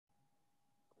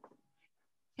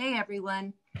Hey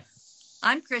everyone,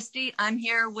 I'm Kristi. I'm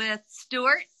here with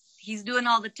Stuart. He's doing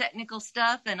all the technical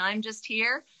stuff and I'm just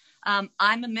here. I'm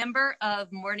a member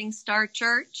of Morning Star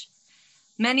Church.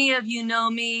 Many of you know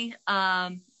me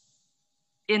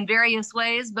in various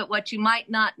ways, but what you might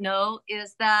not know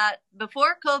is that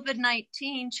before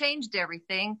COVID-19 changed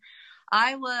everything,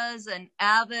 I was an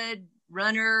avid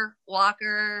runner,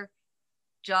 walker,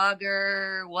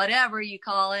 jogger, whatever you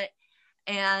call it.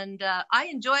 And I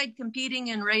enjoyed competing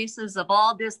in races of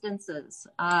all distances.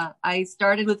 I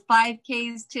started with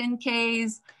 5Ks,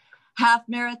 10Ks, half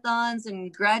marathons,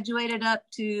 and graduated up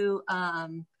to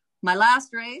my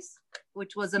last race,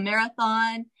 which was a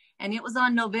marathon. And it was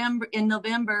in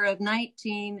November of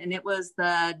 19, and it was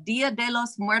the Dia de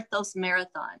los Muertos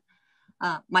Marathon.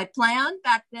 My plan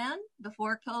back then,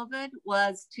 before COVID,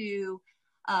 was to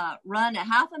run a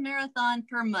half a marathon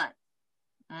per month.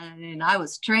 And I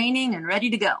was training and ready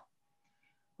to go.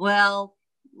 Well,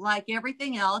 like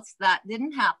everything else, that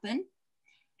didn't happen.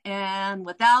 And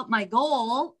without my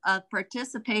goal of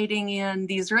participating in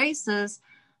these races,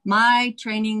 my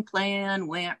training plan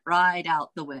went right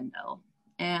out the window.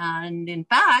 And in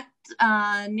fact,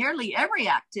 nearly every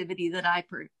activity that I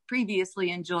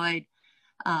previously enjoyed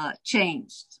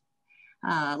changed.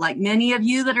 Like many of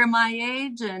you that are my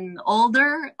age and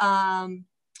older,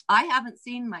 I haven't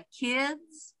seen my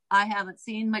kids. I haven't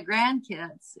seen my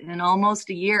grandkids in almost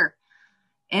a year.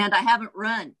 And I haven't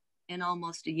run in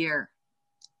almost a year.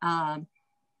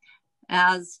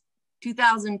 As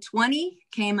 2020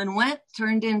 came and went,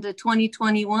 turned into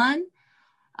 2021,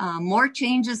 more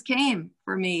changes came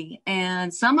for me.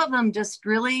 And some of them just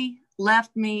really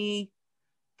left me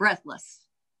breathless.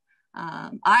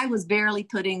 I was barely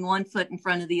putting one foot in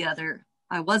front of the other.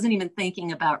 I wasn't even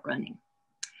thinking about running.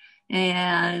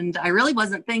 And I really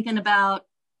wasn't thinking about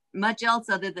much else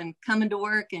other than coming to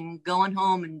work and going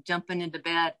home and jumping into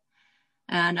bed.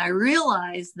 And I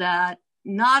realized that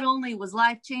not only was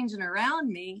life changing around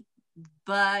me,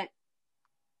 but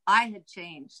I had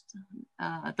changed.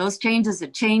 Those changes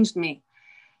had changed me.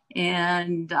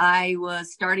 And I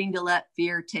was starting to let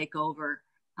fear take over.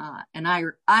 And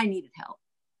I needed help.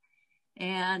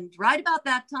 And right about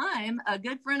that time, a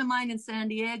good friend of mine in San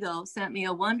Diego sent me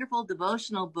a wonderful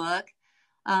devotional book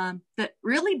that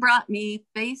really brought me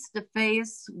face to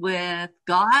face with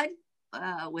God,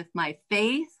 with my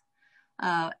faith,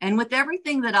 and with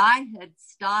everything that I had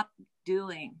stopped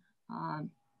doing.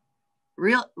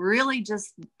 Really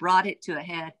just brought it to a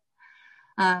head.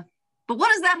 But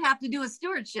what does that have to do with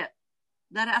stewardship?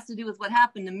 That has to do with what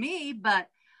happened to me, but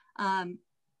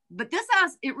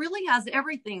it really has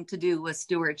everything to do with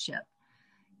stewardship.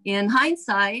 In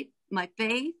hindsight, my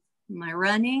faith, my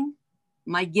running,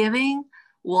 my giving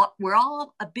were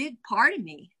all a big part of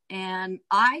me. And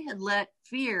I had let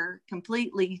fear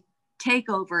completely take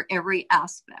over every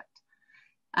aspect.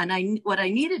 And what I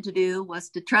needed to do was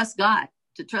to trust God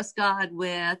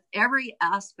with every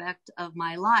aspect of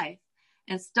my life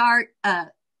and start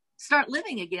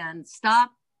living again,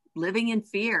 stop living in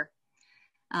fear.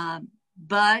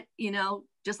 But,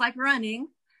 just like running,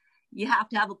 you have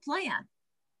to have a plan.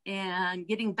 And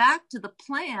getting back to the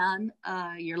plan,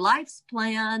 your life's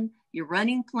plan, your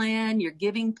running plan, your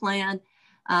giving plan,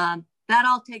 that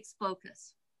all takes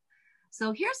focus.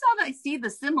 So here's how I see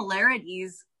the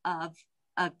similarities of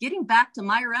getting back to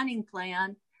my running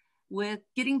plan with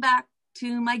getting back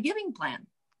to my giving plan.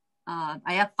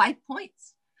 I have 5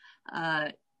 points.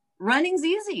 Running's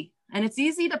easy. And it's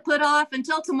easy to put off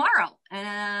until tomorrow.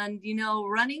 And,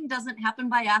 running doesn't happen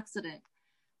by accident.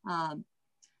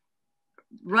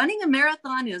 Running a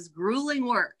marathon is grueling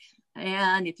work.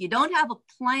 And if you don't have a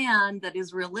plan that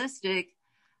is realistic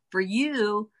for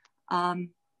you,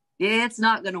 it's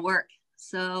not going to work.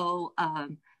 So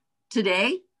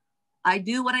today, I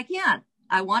do what I can.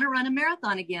 I want to run a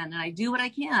marathon again, and I do what I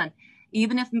can.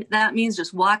 Even if that means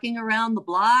just walking around the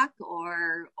block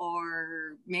or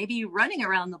maybe running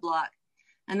around the block.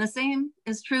 And the same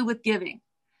is true with giving.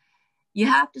 You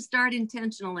have to start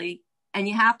intentionally and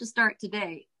you have to start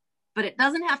today. But it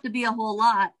doesn't have to be a whole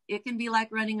lot. It can be like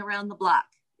running around the block.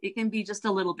 It can be just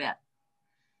a little bit.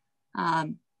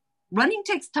 Running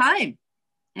takes time.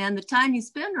 And the time you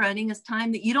spend running is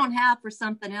time that you don't have for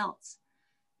something else.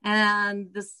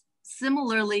 And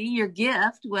similarly, your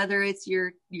gift, whether it's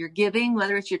your giving,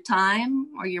 whether it's your time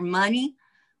or your money,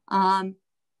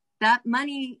 that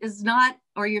money is not,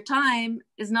 or your time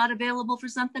is not available for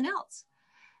something else.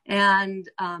 And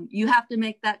you have to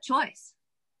make that choice.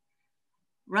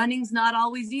 Running's not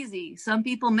always easy. Some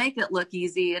people make it look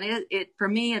easy, and for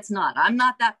me, it's not. I'm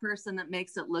not that person that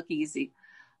makes it look easy.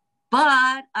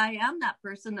 But I am that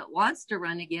person that wants to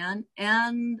run again.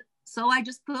 And So I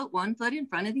just put one foot in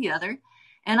front of the other,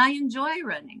 and I enjoy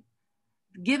running.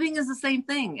 Giving is the same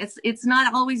thing. It's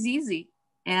not always easy,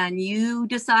 and you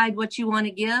decide what you want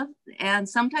to give, and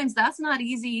sometimes that's not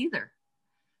easy either.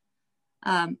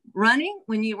 Running,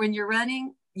 when you're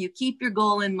running, you keep your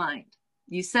goal in mind.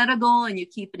 You set a goal and you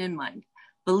keep it in mind.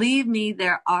 Believe me,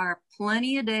 there are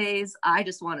plenty of days I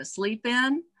just want to sleep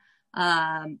in,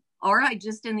 or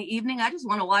in the evening, I just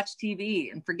want to watch TV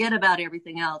and forget about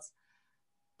everything else.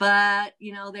 But,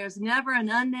 there's never an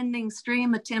unending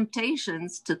stream of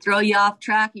temptations to throw you off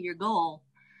track of your goal.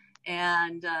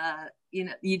 And,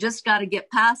 you just got to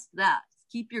get past that.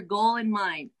 Keep your goal in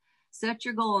mind. Set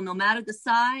your goal, no matter the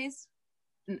size,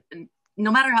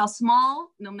 no matter how small,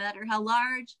 no matter how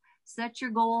large, set your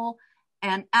goal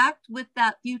and act with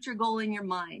that future goal in your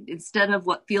mind instead of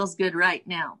what feels good right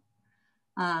now.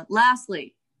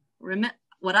 Lastly,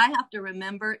 what I have to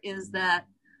remember is that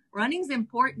running's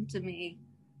important to me,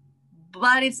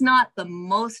 but it's not the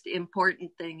most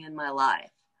important thing in my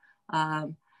life.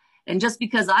 And just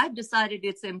because I've decided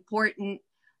it's important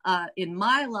in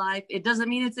my life, it doesn't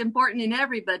mean it's important in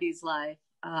everybody's life.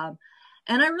 And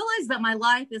I realize that my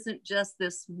life isn't just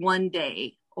this one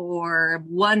day or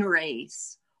one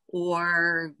race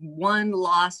or one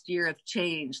lost year of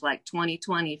change like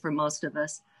 2020 for most of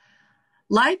us.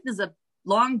 Life is a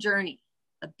long journey,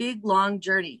 a big, long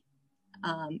journey.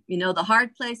 The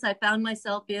hard place I found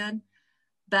myself in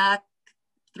back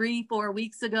 3-4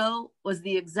 weeks ago was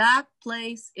the exact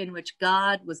place in which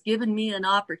God was giving me an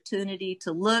opportunity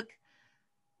to look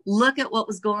at what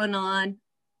was going on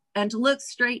and to look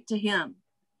straight to him.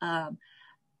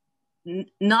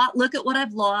 Not look at what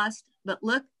I've lost, but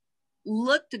look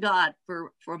to God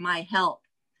for my help.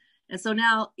 And so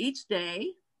now each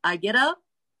day I get up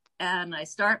and I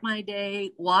start my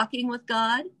day walking with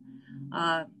God.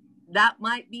 That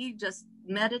might be just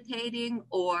meditating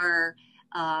or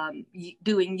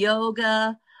doing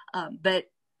yoga, but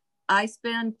I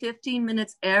spend 15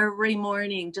 minutes every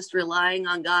morning just relying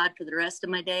on God for the rest of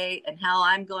my day and how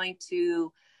I'm going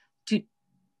to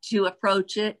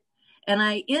approach it. And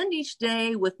I end each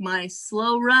day with my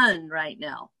slow run right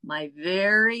now, my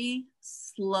very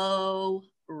slow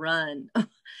run.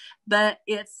 But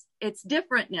it's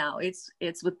different now.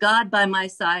 It's with God by my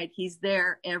side. He's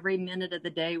there every minute of the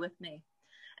day with me.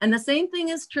 And the same thing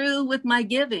is true with my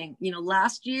giving.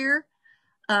 Last year,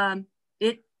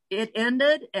 it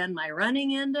ended and my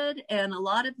running ended and a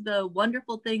lot of the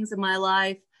wonderful things in my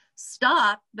life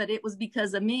stopped, but it was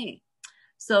because of me.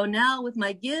 So now with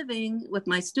my giving, with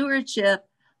my stewardship,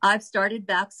 I've started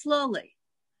back slowly.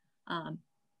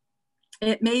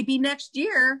 It may be next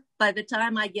year by the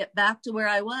time I get back to where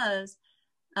I was,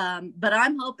 but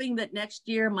I'm hoping that next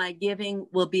year my giving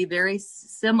will be very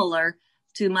similar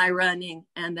to my running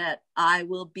and that I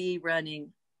will be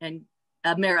running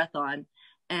a marathon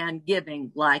and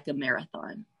giving like a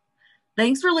marathon.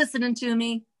 Thanks for listening to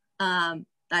me. I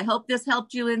hope this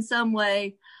helped you in some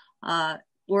way.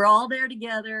 We're all there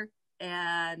together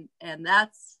and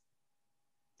that's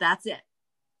it.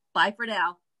 Bye for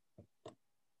now.